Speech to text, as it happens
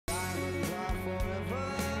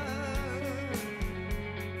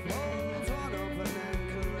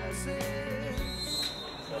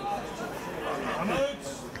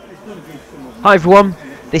Hi everyone,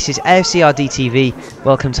 this is AFCRDTV.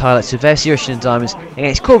 Welcome to highlights of AFC Rushden Diamonds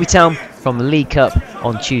against Corby Town from the League Cup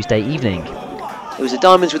on Tuesday evening. It was the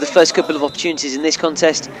Diamonds with the first couple of opportunities in this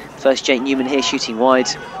contest. First, Jake Newman here shooting wide,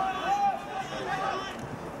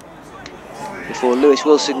 before Lewis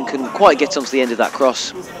Wilson couldn't quite get onto the end of that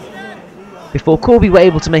cross. Before Corby were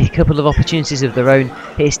able to make a couple of opportunities of their own,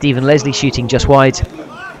 here's Stephen Leslie shooting just wide,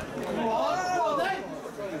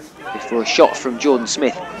 before a shot from Jordan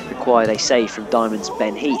Smith required a save from Diamonds'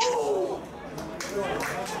 Ben Heath.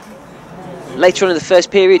 Later on in the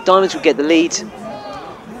first period, Diamonds would get the lead.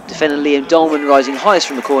 Defender Liam Dolman rising highest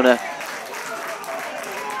from the corner.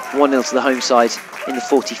 1-0 to the home side in the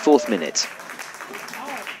 44th minute.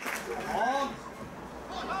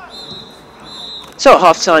 So at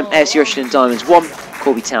half-time, AFC Rushden Diamonds 1,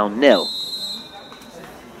 Corby Town 0.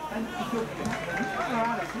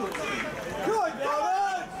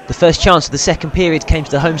 The first chance of the second period came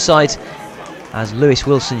to the home side as Lewis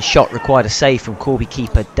Wilson's shot required a save from Corby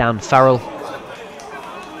keeper Dan Farrell.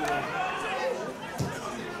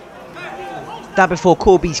 That before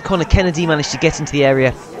Corby's Connor Kennedy managed to get into the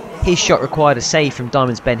area. His shot required a save from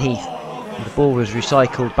Diamond's Ben Heath, and the ball was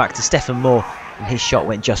recycled back to Stephen Moore, and his shot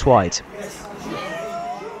went just wide.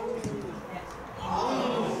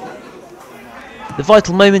 The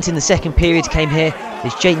vital moment in the second period came here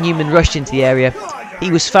as Jake Newman rushed into the area. He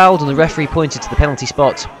was fouled and the referee pointed to the penalty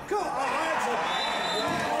spot.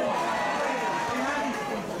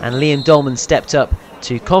 And Liam Dolman stepped up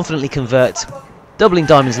to confidently convert, doubling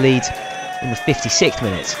Diamond's lead in the 56th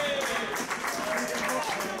minute.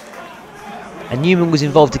 And Newman was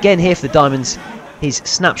involved again here for the Diamonds, his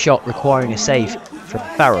snapshot requiring a save from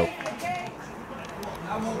Farrell.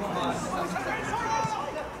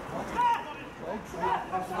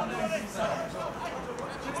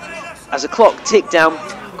 As the clock ticked down,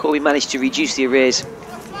 Corby managed to reduce the arrears.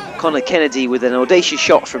 Connor Kennedy with an audacious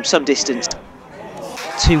shot from some distance.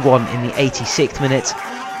 2-1 in the 86th minute.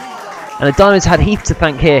 And the Diamonds had Heath to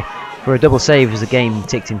thank here for a double save as the game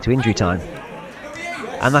ticked into injury time.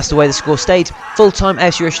 And that's the way the score stayed. Full-time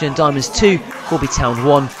AFC Rushden Diamonds 2, Corby Town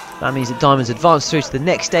 1. That means that Diamonds advance through to the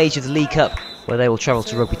next stage of the League Cup, where they will travel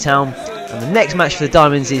to Rugby Town. And the next match for the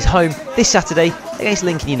Diamonds is home this Saturday against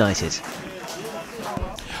Lincoln United.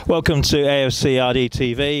 Welcome to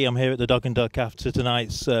AFCRDTV. I'm here at the Dog and Duck after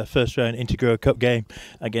tonight's first round Integro Cup game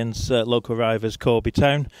against local rivals Corby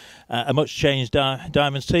Town. A much changed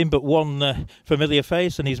Diamonds team, but one familiar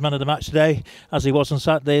face, and he's man of the match today, as he was on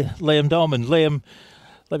Saturday, Liam Dolman. Liam,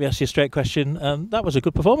 let me ask you a straight question. That was a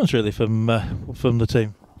good performance, really, from the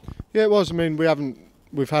team. Yeah, it was. I mean,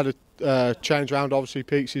 we've had a change round. Obviously,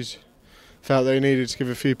 Peaks's felt that he needed to give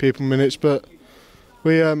a few people minutes, but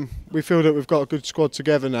we feel that we've got a good squad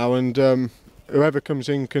together now, and whoever comes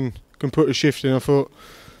in can put a shift in. I thought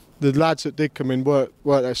the lads that did come in worked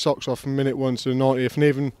their socks off from minute 1 to the 90th, and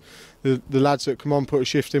even the lads that come on put a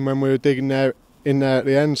shift in when we were digging in there at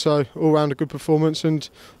the end. So all round a good performance and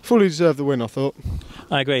fully deserved the win, I thought.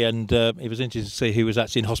 I agree, and it was interesting to see who was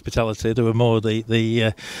actually in hospitality. There were more of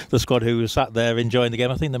the squad who was sat there enjoying the game.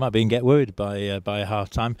 I think they might be get worried by half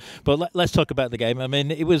time. But let's talk about the game. I mean,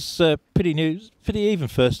 it was pretty even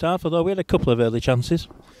first half, although we had a couple of early chances.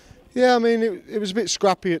 Yeah, I mean, it was a bit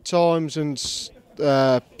scrappy at times and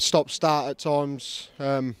stop-start at times.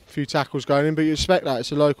 A few tackles going in, but you expect that.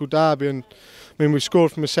 It's a local derby, and I mean, we've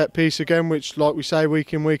scored from a set piece again, which, like we say,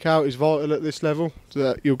 week in, week out, is vital at this level.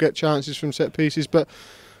 That you'll get chances from set pieces, but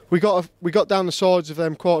we got down the sides of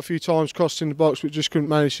them quite a few times, crossing the box, but just couldn't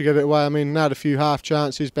manage to get it away. I mean, had a few half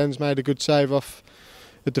chances. Ben's made a good save off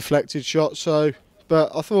a deflected shot. So, but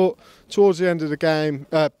I thought towards the end of the game,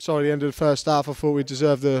 the end of the first half, I thought we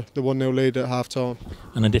deserved the 1-0 lead at half time.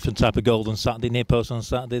 And a different type of goal on Saturday, near post on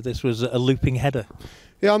Saturday. This was a looping header.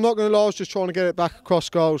 Yeah, I'm not going to lie, I was just trying to get it back across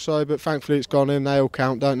goal, but thankfully it's gone in. They all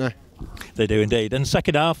count, don't they? They do indeed. And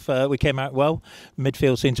second half, we came out well.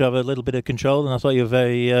 Midfield seemed to have a little bit of control, and I thought you were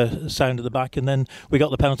very sound at the back. And then we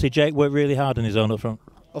got the penalty. Jake worked really hard in his own up front.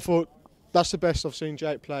 I thought that's the best I've seen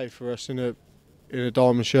Jake play for us in a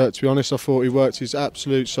diamond shirt, to be honest. I thought he worked his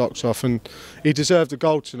absolute socks off, and he deserved a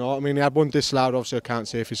goal tonight. I mean, he had one disallowed. Obviously, I can't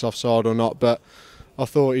see if it's offside or not, but I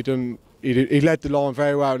thought he led the line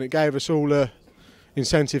very well, and it gave us all a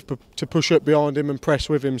incentive to push up behind him and press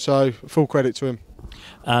with him, so full credit to him.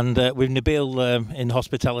 And with Nabil in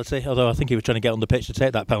hospitality, although I think he was trying to get on the pitch to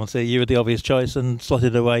take that penalty, you were the obvious choice and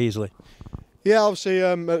slotted it away easily. Yeah, obviously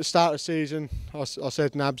at the start of the season I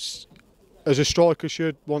said Nabs, as a striker,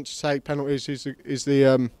 should want to take penalties. He's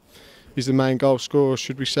the main goal scorer,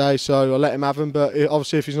 should we say, so I let him have them, but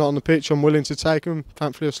obviously if he's not on the pitch I'm willing to take him.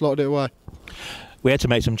 Thankfully I slotted it away. We had to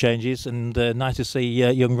make some changes, and nice to see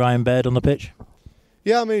young Ryan Baird on the pitch.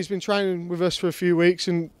 Yeah, I mean, he's been training with us for a few weeks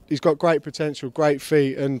and he's got great potential, great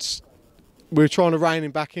feet, and we were trying to rein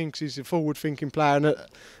him back in because he's a forward-thinking player, and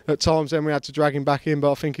at times then we had to drag him back in,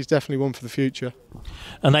 but I think he's definitely one for the future.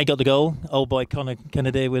 And they got the goal. Old boy Connor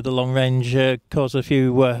Kennedy with the long range caused a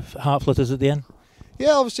few heart flutters at the end.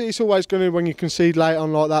 Yeah, obviously it's always going to when you concede late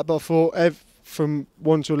on like that, but I thought from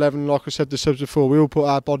 1 to 11, like I said the subs before, we all put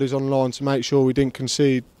our bodies on line to make sure we didn't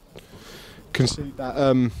concede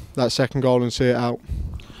that second goal and see it out.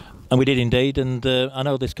 And we did indeed, and I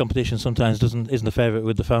know this competition sometimes isn't a favourite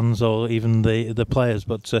with the fans or even the players,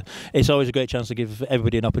 but it's always a great chance to give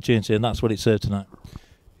everybody an opportunity, and that's what it served tonight.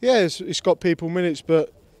 Yeah, it's got people minutes,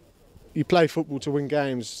 but you play football to win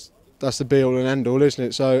games. That's the be all and end all, isn't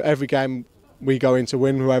it? So every game we go in to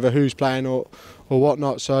win, who's playing or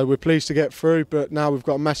whatnot. So we're pleased to get through, but now we've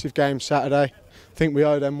got a massive game Saturday. I think we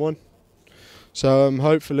owe them one. So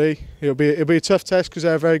hopefully it'll be a tough test because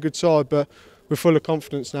they're a very good side, but we're full of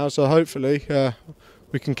confidence now. So hopefully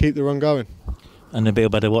we can keep the run going. And they'll be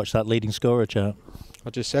able to watch that leading scorer chart. I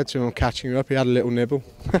just said to him, I'm catching you up. He had a little nibble.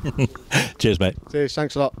 Cheers, mate. Cheers.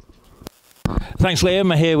 Thanks a lot. Thanks,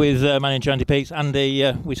 Liam. I'm here with manager Andy Peaks. Andy,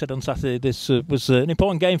 we said on Saturday this was an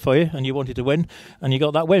important game for you, and you wanted to win, and you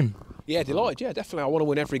got that win. Yeah, delighted. Yeah, definitely. I want to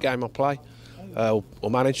win every game I play. Or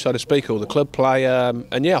manage, so to speak, or the club play.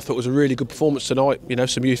 And yeah, I thought it was a really good performance tonight. You know,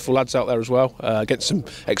 some youthful lads out there as well, against some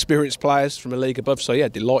experienced players from a league above. So yeah,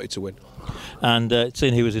 delighted to win. And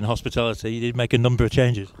seeing he was in hospitality, you did make a number of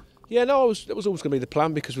changes. Yeah, no, it was always going to be the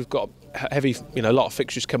plan because we've got heavy, a lot of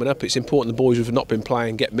fixtures coming up. It's important the boys who've not been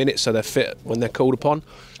playing get minutes so they're fit when they're called upon.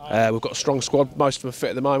 We've got a strong squad. Most of them are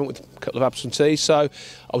fit at the moment with a couple of absentees. So I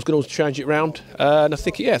was going to change it round, and I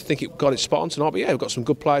think it got it spot on tonight. But yeah, we've got some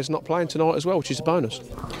good players not playing tonight as well, which is a bonus.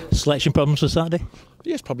 Selection problems for Saturday?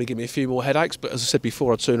 Yeah, it's probably give me a few more headaches. But as I said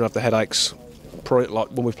before, I'd sooner have the headaches. Like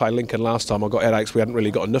when we played Lincoln last time, I got headaches. We hadn't really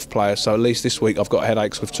got enough players, so at least this week I've got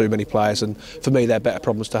headaches with too many players, and for me they're better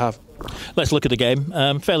problems to have. Let's look at the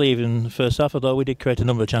game. Fairly even first half, although we did create a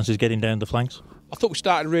number of chances getting down the flanks. I thought we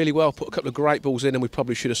started really well, put a couple of great balls in, and we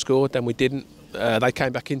probably should have scored. Then we didn't. They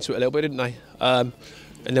came back into it a little bit, didn't they?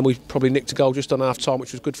 And then we probably nicked a goal just on half time,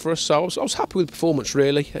 which was good for us. So I was happy with the performance,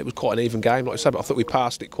 really. It was quite an even game, like I said, but I thought we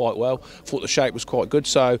passed it quite well. I thought the shape was quite good.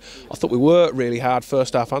 So I thought we worked really hard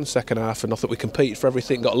first half and second half, and I thought we competed for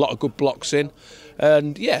everything, got a lot of good blocks in.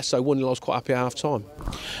 And yeah, so 1-0, I was quite happy at half time.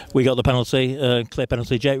 We got the penalty, clear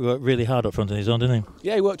penalty. Jake worked really hard up front in his own, didn't he?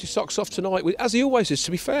 Yeah, he worked his socks off tonight, as he always is,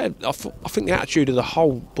 to be fair. I think the attitude of the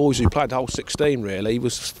whole boys who played, the whole 16 really,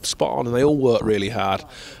 was spot on, and they all worked really hard.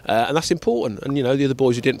 And that's important. And the other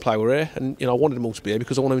boys who didn't play were here, and I wanted them all to be here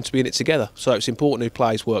because I wanted them to be in it together. So it's important who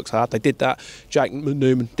plays, works hard. They did that. Jake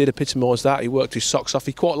Newman did epitomise that. He worked his socks off.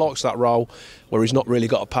 He quite likes that role where he's not really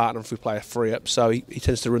got a partner if we play a free up, so he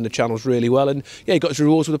tends to run the channels really well, and yeah, he got his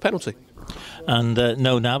rewards with a penalty. And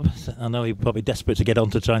no nab. I know he was probably desperate to get on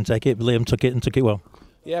to try and take it, but Liam took it and took it well.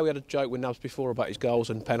 Yeah, we had a joke with Nabs before about his goals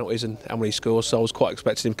and penalties and how many he scores, so I was quite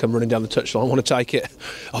expecting him to come running down the touchline. I want to take it.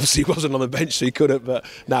 Obviously he wasn't on the bench, so he couldn't, but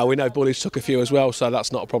now we know Bullies took a few as well, so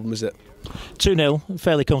that's not a problem, is it? 2-0,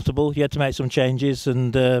 fairly comfortable. You had to make some changes,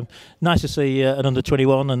 and nice to see an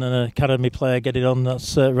under-21 and an academy player getting on.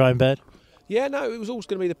 That's Ryan Baird. Yeah, no, it was always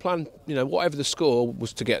going to be the plan. Whatever the score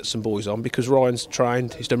was to get some boys on, because Ryan's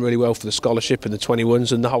trained. He's done really well for the scholarship and the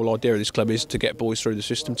 21s, and the whole idea of this club is to get boys through the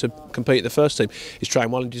system to compete in the first team. He's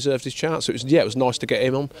trained well and deserved his chance. So it was nice to get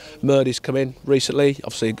him on. Murdy's come in recently,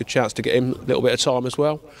 obviously a good chance to get him a little bit of time as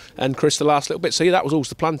well. And Chris the last little bit. So yeah, that was always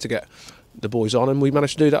the plan, to get the boys on, and we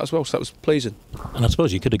managed to do that as well. So that was pleasing. And I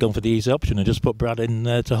suppose you could have gone for the easy option and just put Brad in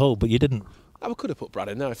to hold, but you didn't. I could have put Brad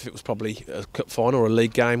in there if it was probably a cup final or a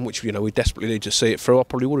league game, which we desperately need to see it through. I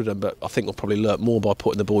probably would have done, but I think we'll probably learnt more by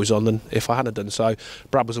putting the boys on than if I hadn't done. So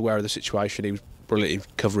Brad was aware of the situation. He was brilliant.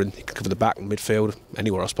 He could cover the back and midfield,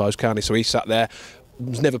 anywhere I suppose, can't he? So he sat there.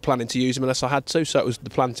 Was never planning to use him unless I had to, so it was the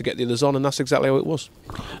plan to get the others on, and that's exactly how it was.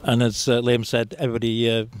 And as Liam said,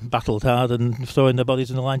 everybody battled hard and throwing their bodies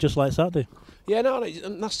in the line just like Saturday. Yeah, no,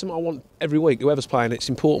 and that's something I want every week. Whoever's playing, it's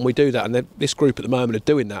important we do that, and this group at the moment are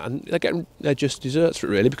doing that, and they're just desserts for it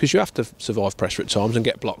really, because you have to survive pressure at times and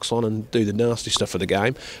get blocks on and do the nasty stuff for the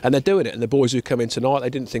game, and they're doing it. And the boys who come in tonight, they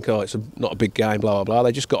didn't think, it's not a big game, blah blah blah.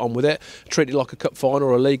 They just got on with it, treated it like a cup final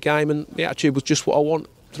or a league game, and the attitude was just what I want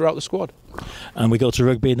throughout the squad. And we go to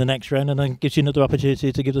rugby in the next round, and then gives you another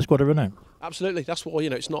opportunity to give the squad a run out. Absolutely, that's why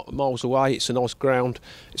it's not miles away. It's a nice ground.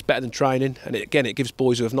 It's better than training, and it gives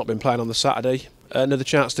boys who have not been playing on the Saturday another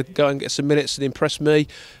chance to go and get some minutes and impress me,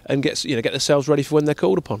 and get themselves ready for when they're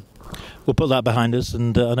called upon. We'll put that behind us,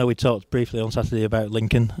 and I know we talked briefly on Saturday about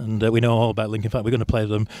Lincoln, and we know all about Lincoln. In fact, we're going to play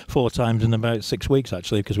them 4 times in about 6 weeks,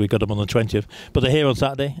 actually, because we got them on the 20th. But they're here on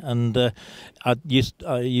Saturday, and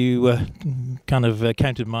you kind of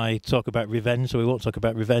countered my talk about revenge, so we won't talk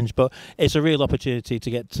about revenge, but it's a real opportunity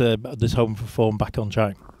to get this home form back on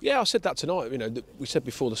track. Yeah, I said that tonight. You know, we said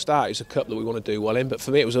before the start it's a cup that we want to do well in, but for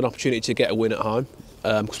me it was an opportunity to get a win at home,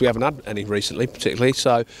 because we haven't had any recently, particularly.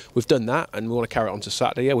 So we've done that, and we want to carry it on to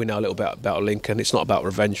Saturday. Yeah, we know a little bit about Lincoln. It's not about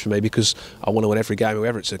revenge for me, because I want to win every game,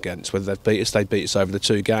 whoever it's against. Whether they beat us over the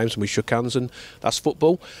 2 games, and we shook hands, and that's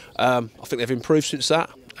football. I think they've improved since that.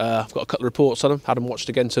 I've got a couple of reports on them. Had them watched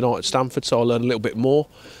again tonight at Stamford, so I'll learn a little bit more.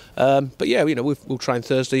 But yeah, you know, we'll train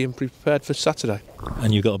Thursday and be prepared for Saturday.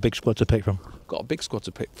 And you've got a big squad to pick from. Got a big squad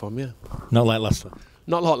to pick from, yeah. Not like last time.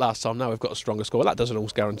 Not like last time. No, we've got a stronger squad. Well, that doesn't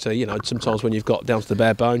always guarantee. You know, sometimes when you've got down to the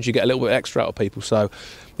bare bones, you get a little bit extra out of people. So,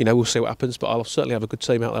 you know, we'll see what happens. But I'll certainly have a good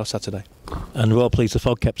team out there Saturday. And we're all pleased the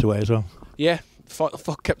fog kept away as well. Yeah,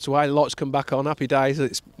 fog kept away. The lights come back on. Happy days.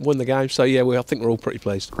 It's won the game. So yeah, I think we're all pretty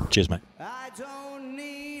pleased. Cheers, mate. I don't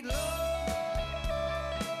need love.